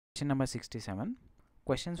question number 67.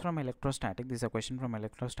 Questions from electrostatic. This is a question from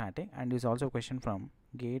electrostatic, and is also a question from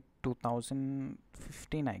GATE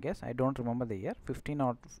 2015, I guess. I don't remember the year, 15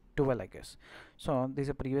 or 12, I guess. So this is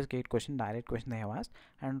a previous GATE question, direct question they have asked.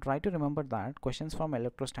 And try to remember that questions from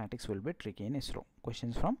electrostatics will be tricky in ISRO.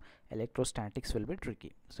 Questions from electrostatics will be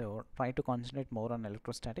tricky. So try to concentrate more on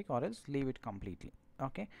electrostatic, or else leave it completely.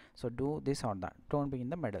 Okay, so do this or that. Don't be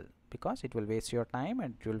in the middle, because it will waste your time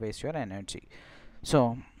and it will waste your energy.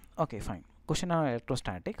 So okay, fine. Question on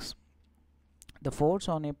electrostatics. The force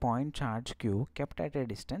on a point charge q kept at a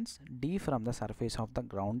distance d from the surface of the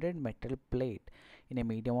grounded metal plate in a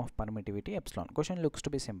medium of permittivity epsilon. Question looks to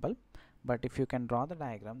be simple, but if you can draw the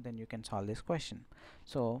diagram, then you can solve this question.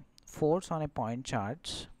 So force on a point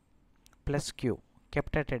charge plus q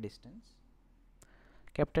kept at a distance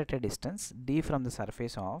d from the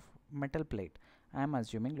surface of metal plate. I am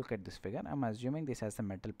assuming, look at this figure, I am assuming this as the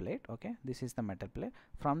metal plate. Okay, this is the metal plate.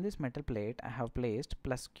 From this metal plate I have placed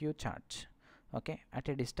plus q charge, okay, at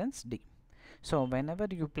a distance d. So whenever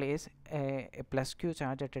you place a plus q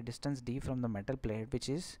charge at a distance d from the metal plate, which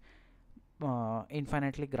is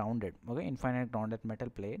infinitely grounded, okay, infinite grounded metal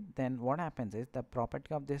plate, then what happens is the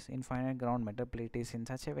property of this infinite ground metal plate is in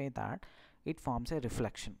such a way that it forms a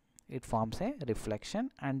reflection.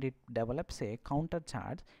 And it develops a counter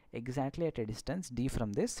charge exactly at a distance d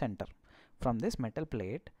from this center. From this metal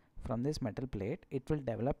plate, it will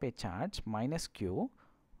develop a charge minus q,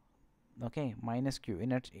 okay, minus q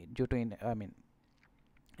due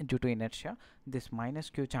to inertia. This minus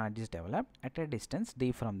q charge is developed at a distance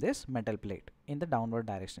d from this metal plate in the downward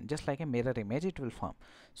direction, just like a mirror image it will form.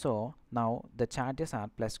 So now the charges are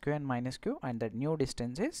plus q and minus q, and the new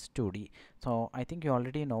distance is 2d. So I think you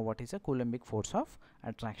already know what is a Coulombic force of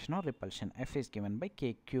attraction or repulsion. F is given by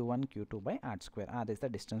k q1 q2 by r square. R is the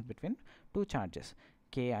distance between two charges.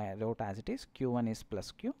 K I wrote as it is, q1 is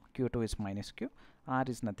plus q, q2 is minus q, r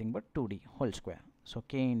is nothing but 2d whole square. So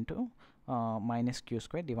k into minus q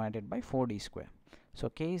square divided by 4d square. So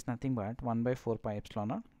k is nothing but 1 by 4 pi epsilon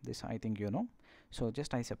naught. This I think you know. So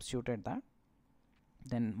just I substituted that.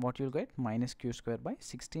 Then what you'll get, minus q square by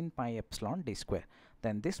 16 pi epsilon d square.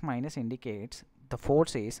 Then this minus indicates the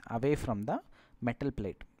force is away from the metal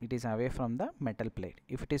plate. It is away from the metal plate.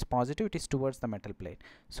 If it is positive, it is towards the metal plate.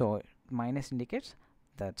 So minus indicates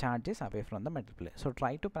the charge is away from the metal plate. So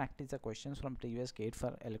try to practice the questions from previous GATE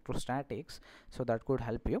for electrostatics, so that could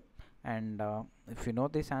help you. And if you know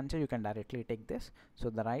this answer, you can directly take this. So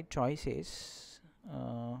the right choice is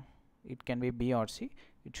it can be B or C.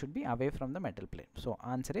 It should be away from the metal plate. So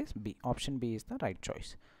answer is B. Option B is the right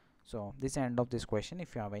choice. So this is the end of this question.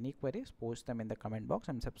 If you have any queries, post them in the comment box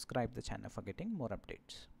and subscribe the channel for getting more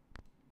updates.